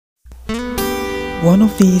One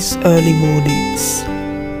of these early mornings,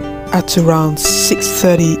 at around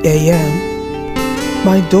 6:30 a.m.,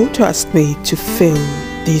 my daughter asked me to film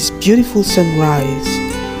this beautiful sunrise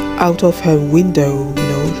out of her window,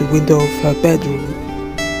 the window of her bedroom.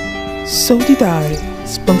 So did I,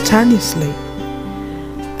 spontaneously,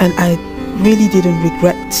 and I really didn't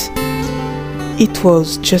regret. It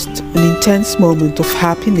was just an intense moment of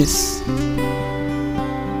happiness.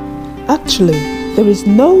 Actually, there is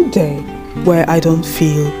no day where I don't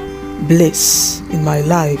feel bliss in my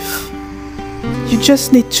life. You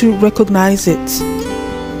just need to recognize it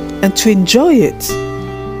and to enjoy it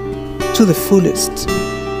to the fullest.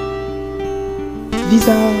 These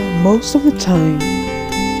are most of the time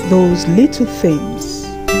those little things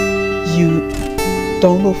you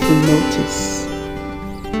don't often notice,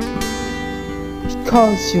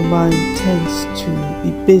 because your mind tends to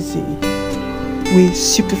be busy with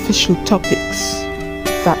superficial topics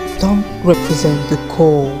that don't represent the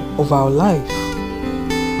core of our life.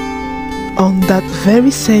 On that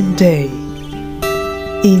very same day,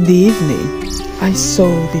 in the evening, I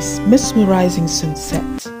saw this mesmerizing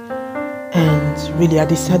sunset, and really I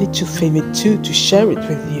decided to film it too, to share it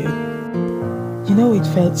with you. It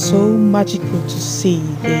felt so magical to see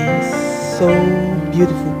this so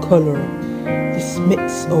beautiful color, this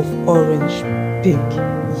mix of orange, pink,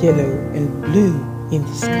 yellow and blue in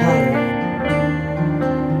the sky.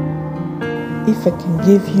 If I can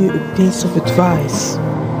give you a piece of advice,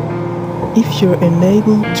 if you're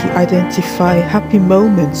unable to identify happy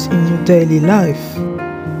moments in your daily life,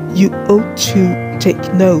 you ought to take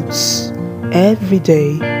notes every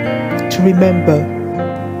day to remember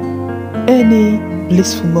any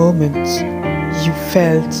blissful moment you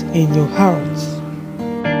felt in your heart.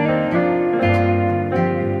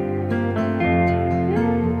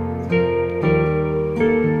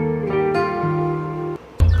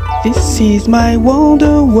 This is my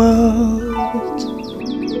wonder world.